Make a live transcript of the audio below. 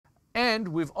And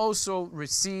we've also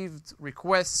received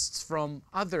requests from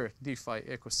other DeFi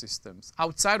ecosystems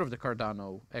outside of the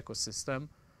Cardano ecosystem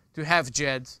to have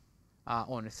DJED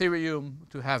on Ethereum,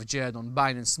 to have DJED on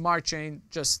Binance Smart Chain,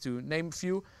 just to name a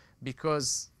few,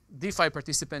 because DeFi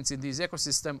participants in this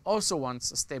ecosystem also want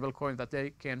a stablecoin that they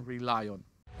can rely on.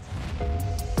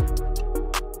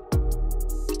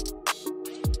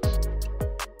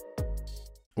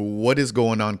 What is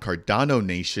going on, Cardano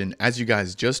Nation? As you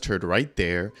guys just heard right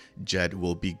there, DJED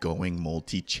will be going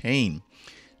multi-chain.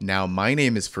 Now, my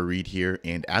name is Fareed here,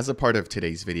 and as a part of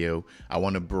today's video, I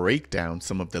want to break down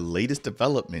some of the latest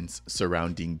developments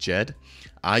surrounding DJED,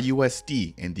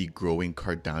 iUSD, and the growing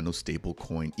Cardano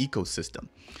stablecoin ecosystem.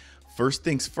 First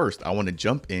things first, I want to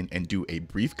jump in and do a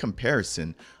brief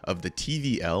comparison of the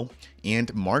TVL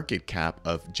and market cap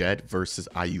of DJED versus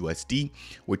iUSD,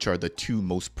 which are the two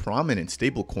most prominent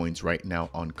stablecoins right now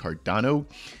on Cardano.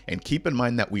 And keep in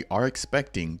mind that we are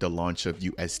expecting the launch of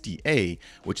USDA,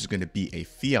 which is going to be a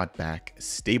fiat-backed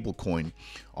stablecoin.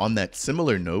 On that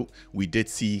similar note, we did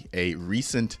see a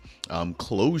recent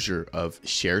closure of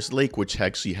Shares Lake, which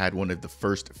actually had one of the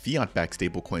first fiat-backed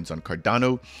stablecoins on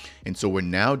Cardano. And so we're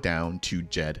now down to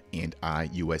DJED and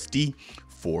iUSD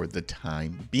for the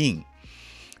time being.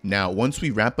 Now, once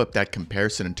we wrap up that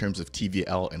comparison in terms of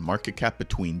TVL and market cap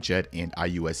between DJED and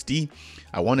iUSD,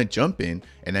 I want to jump in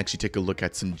and actually take a look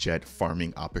at some DJED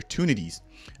farming opportunities.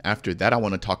 After that, I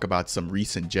want to talk about some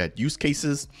recent DJED use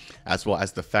cases, as well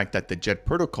as the fact that the DJED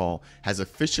protocol has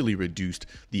officially reduced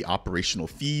the operational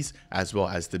fees, as well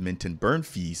as the mint and burn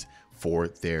fees for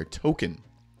their token.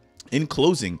 In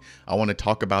closing, I want to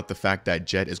talk about the fact that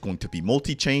DJED is going to be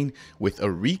multi-chain with a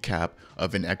recap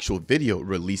of an actual video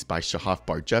released by Shahaf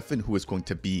Bar-Jeffin, who is going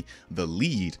to be the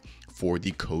lead for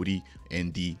the COTI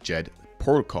and the DJED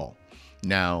protocol.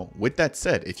 Now, with that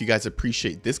said, if you guys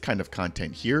appreciate this kind of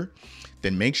content here,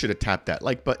 then make sure to tap that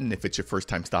like button. If it's your first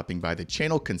time stopping by the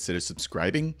channel, consider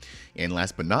subscribing. And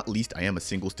last but not least, I am a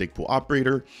single stake pool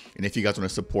operator. And if you guys want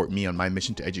to support me on my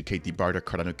mission to educate the broader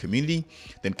Cardano community,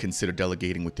 then consider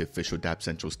delegating with the official DApp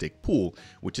Central Stake Pool,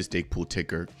 which is stake pool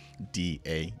ticker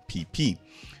DAPP.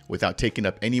 Without taking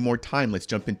up any more time, let's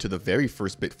jump into the very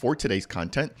first bit for today's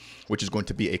content, which is going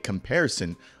to be a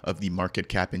comparison of the market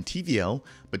cap and TVL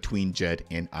between DJED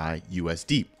and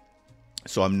iUSD.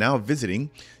 So I'm now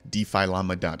visiting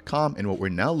DeFiLlama.com, and what we're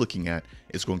now looking at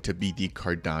is going to be the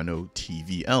Cardano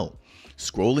TVL.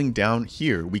 Scrolling down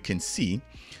here, we can see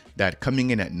that coming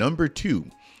in at number 2,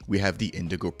 we have the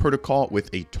Indigo protocol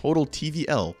with a total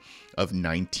TVL of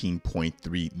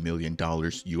 $19.3 million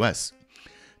US.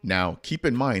 Now, keep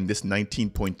in mind, this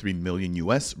 19.3 million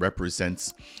US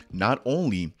represents not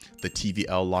only the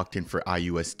TVL locked in for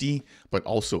iUSD, but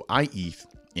also iETH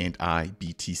and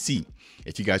iBTC.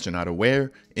 If you guys are not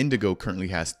aware, Indigo currently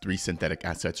has 3 synthetic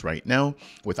assets right now,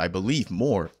 with I believe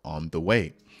more on the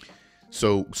way.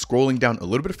 So scrolling down a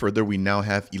little bit further, we now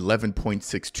have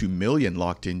 11.62 million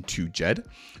locked into DJED,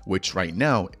 which right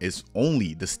now is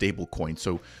only the stable coin.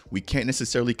 So we can't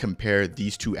necessarily compare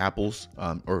these two apples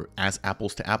or as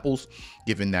apples to apples,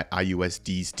 given that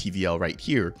iUSD's TVL right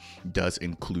here does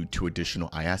include 2 additional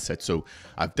iAssets. So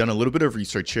I've done a little bit of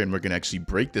research here, and we're going to actually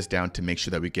break this down to make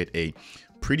sure that we get a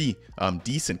pretty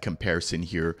decent comparison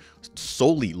here,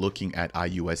 solely looking at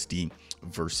iUSD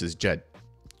versus DJED.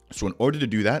 So in order to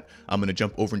do that, I'm going to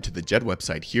jump over into the DJED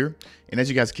website here. And as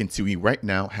you guys can see, we right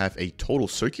now have a total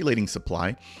circulating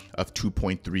supply of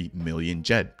 2.3 million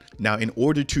DJED. Now, in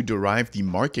order to derive the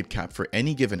market cap for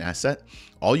any given asset,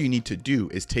 all you need to do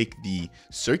is take the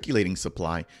circulating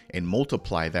supply and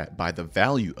multiply that by the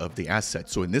value of the asset.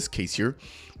 So in this case here,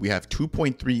 we have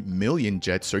 2.3 million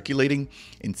DJED circulating.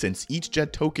 And since each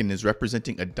DJED token is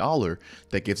representing $1,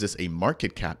 that gives us a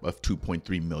market cap of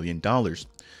 $2.3 million.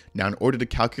 Now, in order to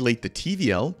calculate the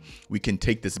TVL, we can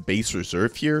take this base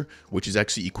reserve here, which is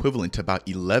actually equivalent to about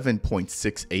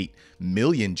 11.68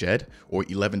 million DJED, or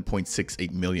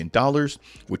 $11.68 million,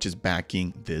 which is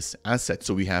backing this asset.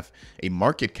 So we have a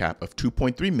market cap of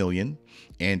 2.3 million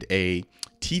and a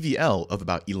TVL of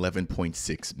about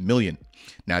 11.6 million.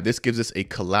 Now, this gives us a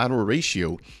collateral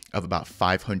ratio of about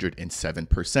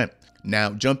 507%.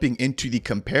 Now, jumping into the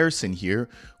comparison here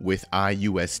with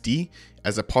iUSD,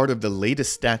 as a part of the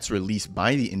latest stats released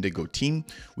by the Indigo team,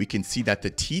 we can see that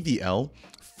the TVL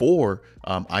for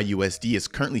iUSD is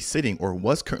currently sitting, or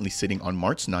was currently sitting on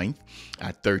March 9th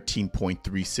at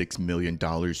 $13.36 million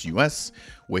US,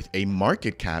 with a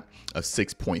market cap of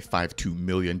 $6.52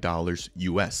 million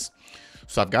US.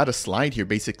 So I've got a slide here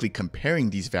basically comparing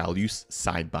these values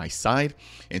side by side.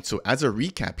 And so as a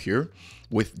recap here,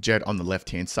 with JED on the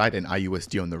left-hand side and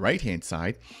iUSD on the right-hand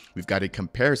side, we've got a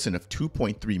comparison of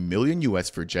 2.3 million US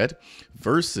for JED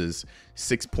versus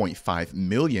 6.5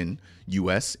 million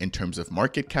US in terms of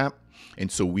market cap.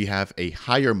 And so we have a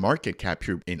higher market cap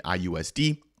here in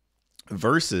iUSD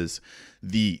versus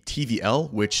the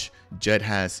TVL, which JED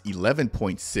has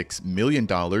 $11.6 million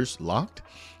locked,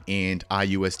 and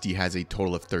iUSD has a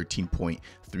total of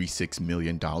 $13.36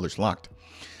 million locked.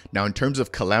 Now, in terms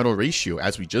of collateral ratio,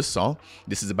 as we just saw,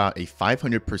 this is about a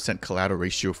 500% collateral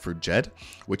ratio for JED,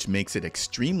 which makes it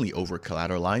extremely over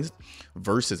collateralized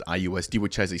versus iUSD,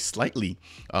 which has a slightly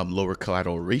lower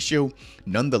collateral ratio.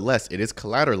 Nonetheless, it is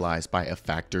collateralized by a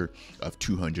factor of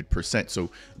 200%.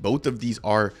 So both of these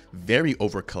are very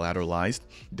over collateralized,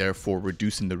 therefore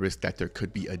reducing the risk that there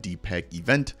could be a depeg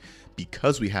event,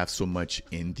 because we have so much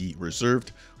in the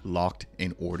reserved locked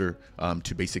in order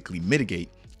to basically mitigate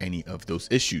any of those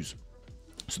issues.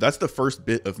 So that's the first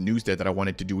bit of news there that I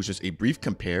wanted to do, was just a brief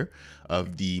compare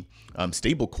of the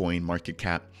stablecoin market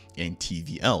cap and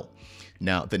TVL.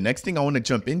 Now, the next thing I want to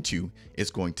jump into is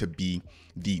going to be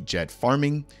the JED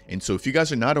farming. And so if you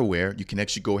guys are not aware, you can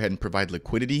actually go ahead and provide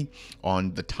liquidity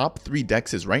on the top 3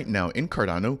 dexes right now in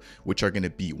Cardano, which are going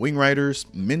to be Wing Riders,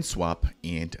 MinSwap,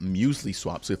 and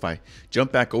MuesliSwap. So if I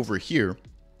jump back over here,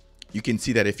 you can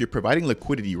see that if you're providing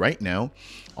liquidity right now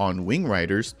on Wing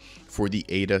Riders for the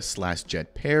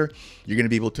ADA/JED pair, you're going to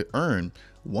be able to earn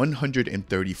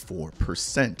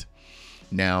 134%.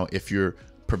 Now, if you're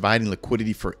providing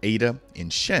liquidity for ADA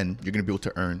and SHEN, you're going to be able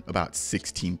to earn about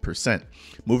 16%.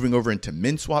 Moving over into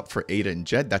MinSwap for ADA and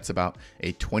JED, that's about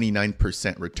a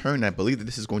 29% return. I believe that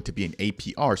this is going to be an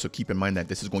APR, so keep in mind that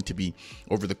this is going to be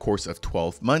over the course of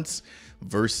 12 months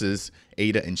versus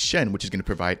ADA and SHEN, which is going to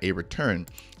provide a return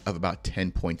of about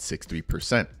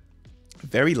 10.63%.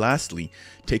 Very lastly,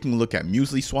 taking a look at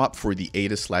MuesliSwap for the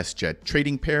ADA/JED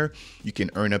trading pair, you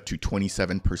can earn up to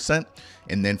 27%.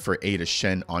 And then for ADA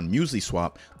SHEN on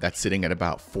MuesliSwap, that's sitting at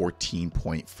about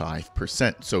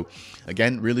 14.5%. So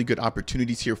again, really good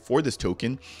opportunities here for this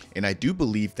token. And I do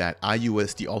believe that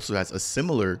iUSD also has a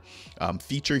similar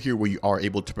feature here where you are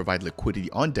able to provide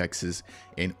liquidity on DEXs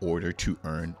in order to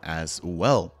earn as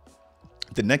well.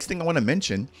 The next thing I want to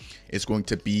mention is going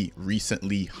to be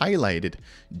recently highlighted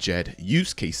DJED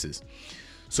use cases.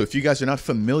 So if you guys are not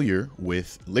familiar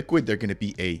with Liquid, they're going to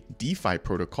be a DeFi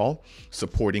protocol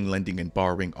supporting lending and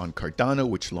borrowing on Cardano,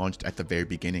 which launched at the very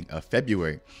beginning of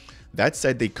February. That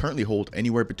said, they currently hold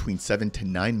anywhere between $7 to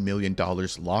 $9 million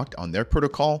locked on their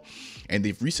protocol, and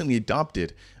they've recently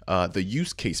adopted the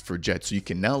use case for JED. So you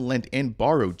can now lend and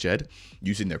borrow JED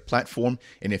using their platform.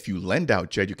 And if you lend out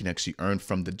JED, you can actually earn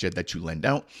from the JED that you lend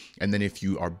out. And then if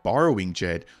you are borrowing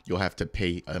JED, you'll have to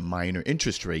pay a minor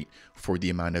interest rate for the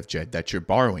amount of JED that you're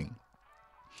borrowing.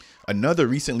 Another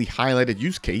recently highlighted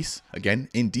use case, again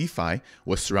in DeFi,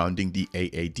 was surrounding the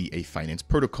AADA Finance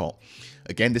protocol.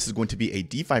 Again, this is going to be a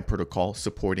DeFi protocol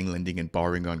supporting lending and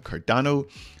borrowing on Cardano.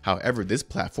 However, this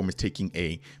platform is taking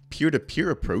a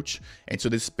peer-to-peer approach. And so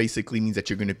this basically means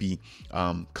that you're going to be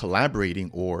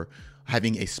collaborating or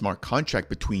having a smart contract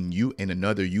between you and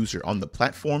another user on the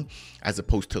platform, as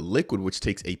opposed to Liquid, which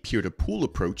takes a peer-to-pool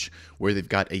approach where they've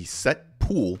got a set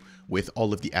pool with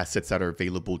all of the assets that are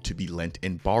available to be lent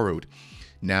and borrowed.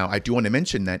 Now, I do want to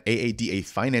mention that AADA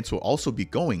Finance will also be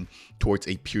going towards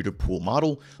a peer-to-pool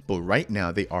model, but right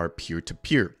now they are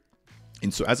peer-to-peer.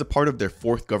 And so as a part of their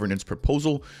 4th governance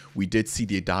proposal, we did see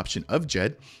the adoption of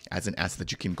JED as an asset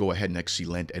that you can go ahead and actually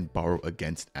lend and borrow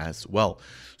against as well.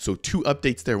 So 2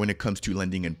 updates there when it comes to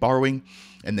lending and borrowing.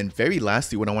 And then very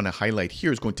lastly, what I want to highlight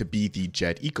here is going to be the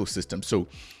DJED ecosystem. So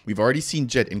we've already seen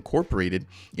JED incorporated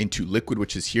into Liquid,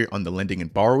 which is here on the lending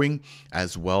and borrowing,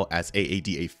 as well as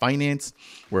AADA Finance.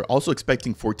 We're also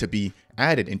expecting for it to be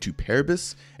added into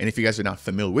Paribus. And if you guys are not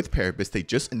familiar with Paribus, they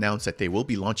just announced that they will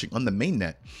be launching on the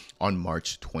mainnet on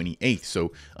March 28th.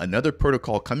 So another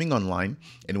protocol coming online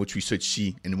in which we should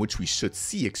see,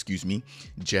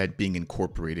 JED being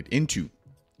incorporated into.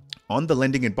 On the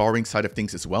lending and borrowing side of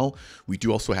things as well, we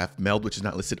do also have MELD, which is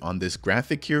not listed on this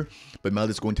graphic here, but MELD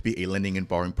is going to be a lending and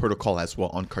borrowing protocol as well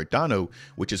on Cardano,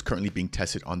 which is currently being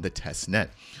tested on the test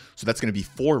net. So that's going to be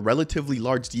 4 relatively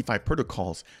large DeFi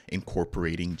protocols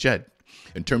incorporating JED.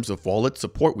 In terms of wallet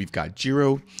support, we've got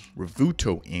Giro,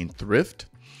 Revuto, and Thrift.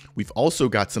 We've also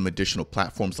got some additional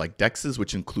platforms like DEXs,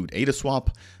 which include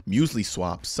AdaSwap,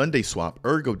 MuesliSwap, SundaySwap,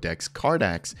 ErgoDex,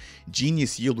 Cardax,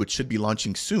 Genius Yield, which should be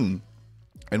launching soon.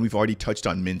 And we've already touched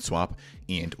on MinSwap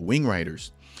and Wing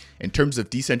Riders. In terms of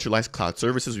decentralized cloud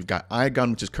services, we've got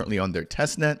Igon, which is currently on their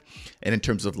testnet. And in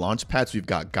terms of launch pads, we've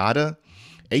got Gata,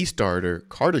 A-Starter,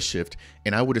 Carta Shift,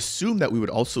 and I would assume that we would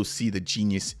also see the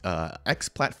Genius X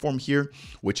platform here,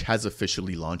 which has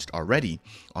officially launched already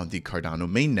on the Cardano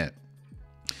mainnet.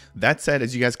 That said,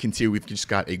 as you guys can see, we've just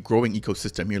got a growing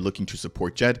ecosystem here looking to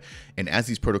support DJED. And as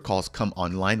these protocols come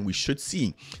online, we should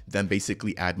see them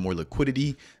basically add more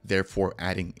liquidity, therefore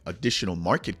adding additional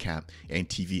market cap and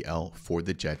TVL for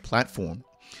the DJED platform.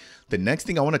 The next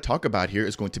thing I want to talk about here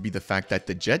is going to be the fact that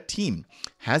the DJED team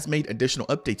has made additional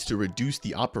updates to reduce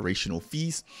the operational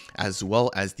fees as well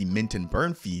as the mint and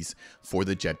burn fees for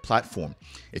the DJED platform.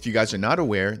 If you guys are not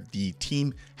aware, the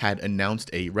team had announced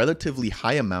a relatively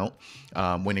high amount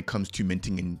when it comes to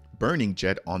minting and burning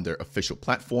DJED on their official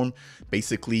platform,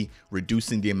 basically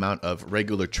reducing the amount of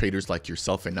regular traders like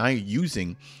yourself and I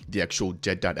using the actual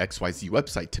DJED.xyz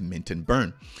website to mint and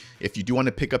burn. If you do want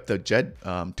to pick up the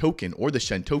DJED token or the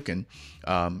SHEN token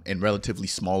in relatively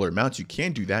smaller amounts, you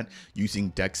can do that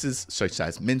using DEXs such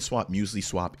as MinSwap,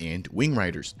 MuesliSwap, and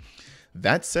Wingriders.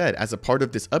 That said, as a part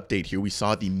of this update here, we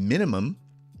saw the minimum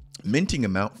minting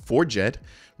amount for DJED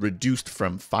reduced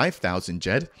from 5,000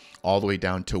 DJED all the way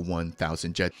down to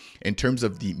 1,000 DJED. In terms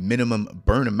of the minimum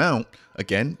burn amount,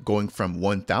 again, going from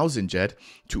 1,000 DJED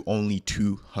to only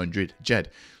 200 DJED.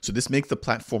 So this makes the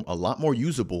platform a lot more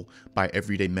usable by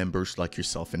everyday members like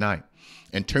yourself and I.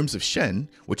 In terms of SHEN,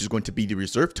 which is going to be the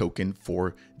reserve token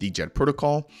for the DJED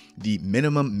protocol, the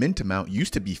minimum mint amount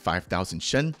used to be 5,000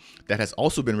 SHEN. That has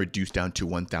also been reduced down to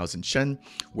 1,000 SHEN,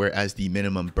 whereas the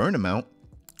minimum burn amount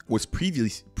was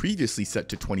previously set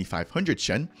to 2,500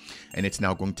 SHEN, and it's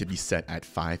now going to be set at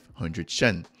 500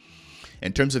 SHEN.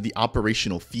 In terms of the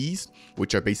operational fees,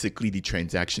 which are basically the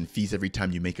transaction fees every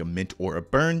time you make a mint or a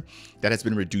burn, that has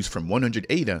been reduced from 100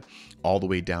 ADA all the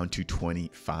way down to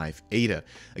 25 ADA.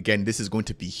 Again, this is going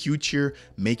to be huge here,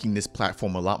 making this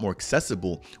platform a lot more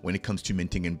accessible when it comes to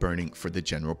minting and burning for the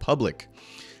general public.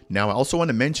 Now, I also want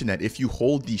to mention that if you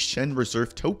hold the SHEN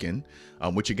Reserve token,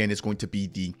 which again is going to be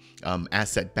the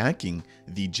asset backing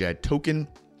the DJED token,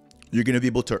 you're going to be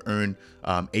able to earn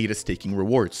ADA staking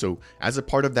rewards. So as a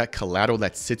part of that collateral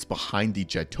that sits behind the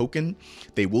DJED token,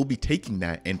 they will be taking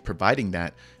that and providing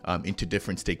that into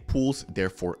different stake pools,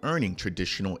 therefore earning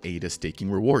traditional ADA staking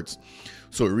rewards.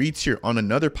 So it reads here, on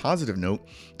another positive note,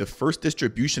 the first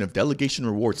distribution of delegation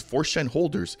rewards for SHEN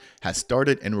holders has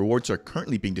started and rewards are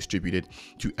currently being distributed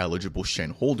to eligible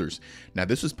SHEN holders. Now,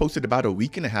 this was posted about a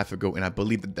week and a half ago, and I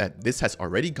believe that this has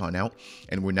already gone out,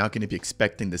 and we're now going to be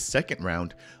expecting the second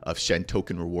round of SHEN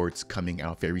token rewards coming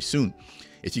out very soon.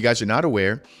 If you guys are not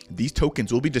aware, these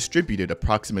tokens will be distributed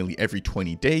approximately every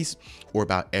 20 days or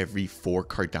about every 4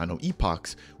 Cardano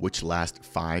epochs, which last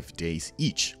 5 days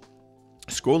each.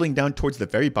 Scrolling down towards the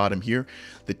very bottom here,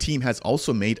 the team has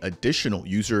also made additional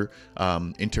user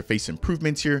interface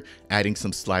improvements here, adding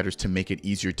some sliders to make it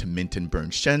easier to mint and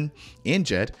burn SHEN and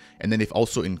DJED. And then they've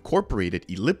also incorporated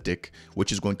Elliptic,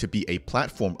 which is going to be a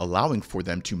platform allowing for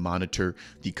them to monitor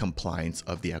the compliance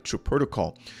of the actual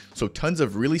protocol. So tons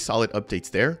of really solid updates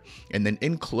there. And then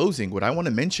in closing, what I want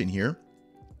to mention here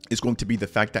is going to be the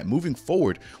fact that moving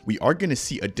forward, we are going to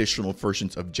see additional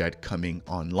versions of DJED coming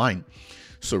online.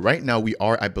 So right now we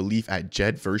are, I believe, at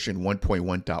DJED version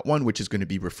 1.1.1, which is going to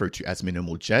be referred to as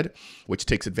minimal DJED, which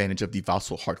takes advantage of the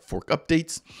Vassal hard fork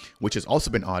updates, which has also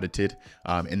been audited.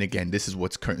 And again, this is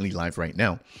what's currently live right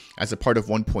now. As a part of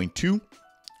 1.2,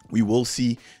 we will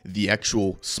see the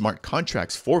actual smart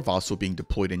contracts for Vassal being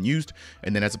deployed and used.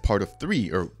 And then as a part of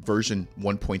 3 or version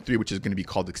 1.3, which is going to be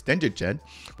called extended DJED,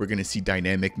 we're going to see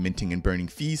dynamic minting and burning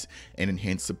fees and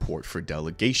enhanced support for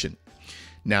delegation.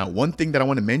 Now, one thing that I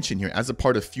want to mention here, as a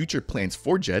part of future plans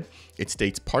for DJED, it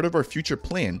states part of our future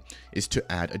plan is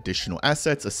to add additional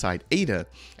assets aside ADA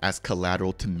as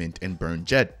collateral to mint and burn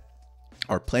DJED.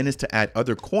 Our plan is to add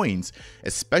other coins,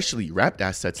 especially wrapped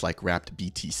assets like wrapped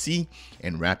BTC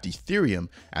and wrapped Ethereum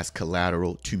as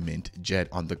collateral to mint DJED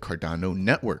on the Cardano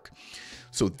network.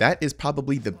 So that is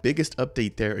probably the biggest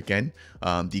update there. Again,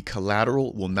 the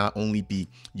collateral will not only be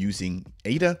using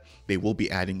ADA, they will be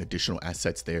adding additional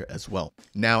assets there as well.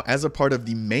 Now, as a part of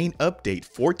the main update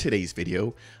for today's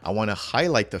video, I want to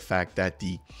highlight the fact that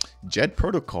the DJED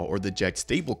protocol or the DJED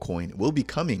stablecoin will be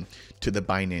coming to the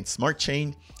Binance Smart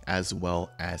Chain as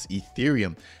well as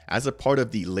Ethereum as a part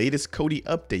of the latest COTI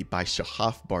update by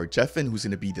Shahaf Bar-Jeffen, who's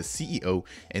going to be the CEO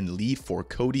and lead for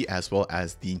COTI as well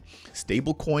as the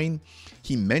stablecoin.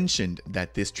 He mentioned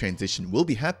that this transition will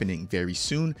be happening very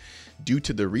soon due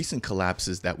to the recent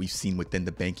collapses that we've seen with within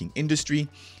the banking industry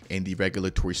and the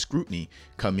regulatory scrutiny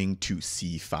coming to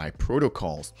CeFi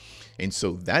protocols. And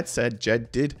so that said,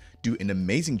 DJED did do an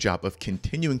amazing job of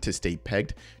continuing to stay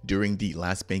pegged during the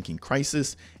last banking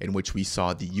crisis, in which we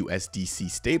saw the USDC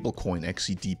stablecoin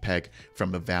actually depeg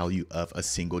from a value of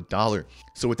 $1.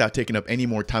 So without taking up any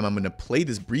more time, I'm going to play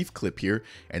this brief clip here,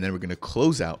 and then we're going to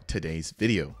close out today's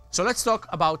video. So let's talk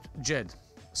about DJED.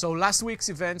 So last week's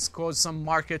events caused some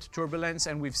market turbulence,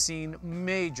 and we've seen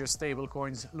major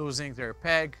stablecoins losing their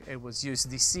peg. It was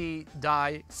USDC,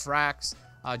 DAI, Frax,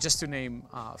 just to name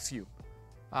a few.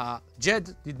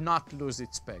 DJED did not lose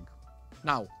its peg.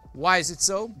 Now, why is it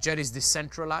so? DJED is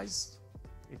decentralized.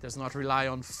 It does not rely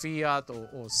on fiat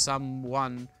or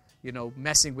someone,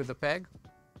 messing with the peg.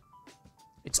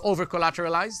 It's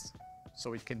over-collateralized,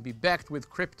 so it can be backed with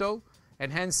crypto,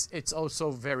 and hence it's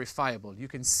also verifiable. You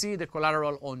can see the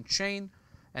collateral on chain,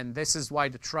 and this is why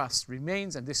the trust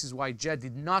remains, and this is why DJED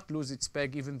did not lose its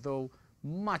peg, even though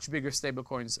much bigger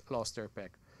stablecoins lost their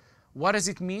peg. What does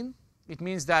it mean? It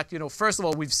means that, first of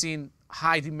all, we've seen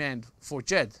high demand for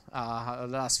DJED the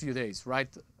last few days, right?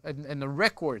 And a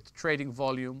record trading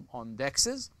volume on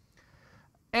DEXs.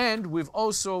 And we've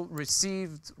also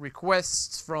received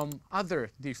requests from other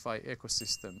DeFi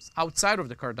ecosystems outside of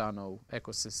the Cardano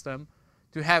ecosystem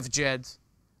to have DJED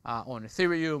on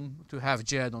Ethereum, to have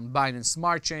DJED on Binance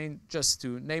Smart Chain, just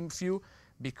to name a few,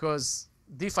 because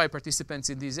DeFi participants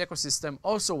in this ecosystem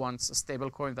also wants a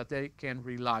stablecoin that they can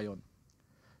rely on.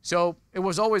 So it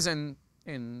was always in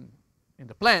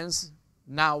the plans.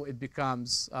 Now it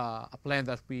becomes a plan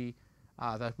that we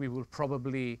will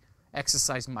probably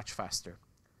exercise much faster.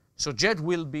 So DJED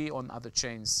will be on other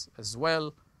chains as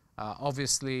well,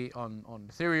 obviously on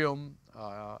Ethereum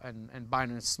and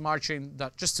Binance Smart Chain,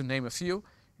 just to name a few.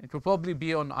 It will probably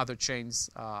be on other chains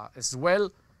as well,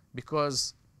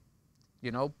 because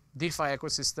DeFi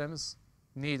ecosystems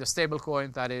need a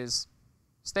stablecoin that is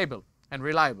stable and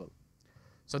reliable.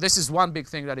 So this is one big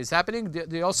thing that is happening.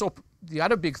 The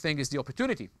other big thing is the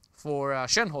opportunity for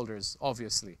SHEN holders,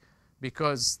 obviously,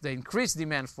 because the increased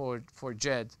demand for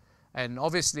DJED. And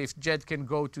obviously, if DJED can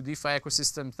go to DeFi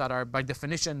ecosystems that are by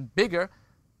definition bigger,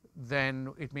 then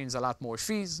it means a lot more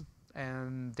fees.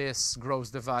 And this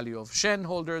grows the value of SHEN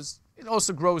holders. It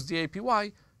also grows the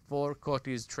APY for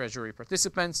COTI's treasury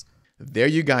participants. There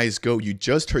you guys go. You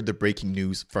just heard the breaking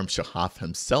news from Shahaf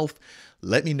himself.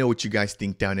 Let me know what you guys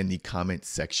think down in the comment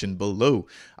section below.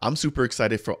 I'm super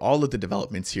excited for all of the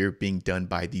developments here being done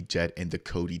by the DJED and the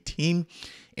COTI team.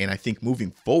 And I think moving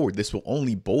forward, this will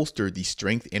only bolster the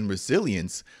strength and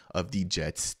resilience of the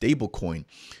DJED stablecoin.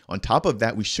 On top of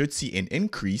that, we should see an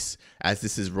increase as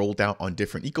this is rolled out on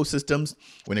different ecosystems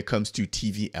when it comes to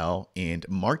TVL and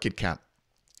market cap.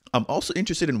 I'm also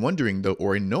interested in wondering, though,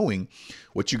 or in knowing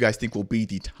what you guys think will be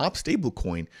the top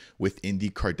stablecoin within the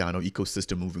Cardano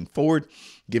ecosystem moving forward,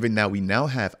 given that we now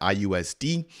have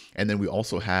iUSD, and then we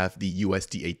also have the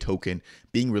USDA token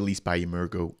being released by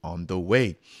Emergo on the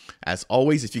way. As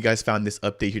always, if you guys found this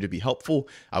update here to be helpful,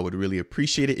 I would really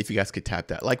appreciate it if you guys could tap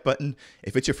that like button.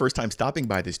 If it's your first time stopping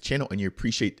by this channel and you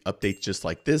appreciate updates just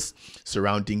like this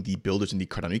surrounding the builders in the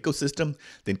Cardano ecosystem,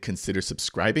 then consider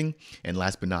subscribing. And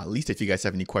last but not least, if you guys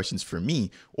have any questions for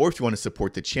me, or if you want to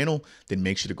support the channel, then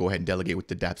make sure to go ahead and delegate with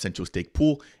the dApp Central Stake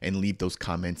pool and leave those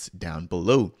comments down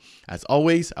below. As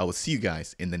always, I will see you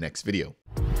guys in the next video.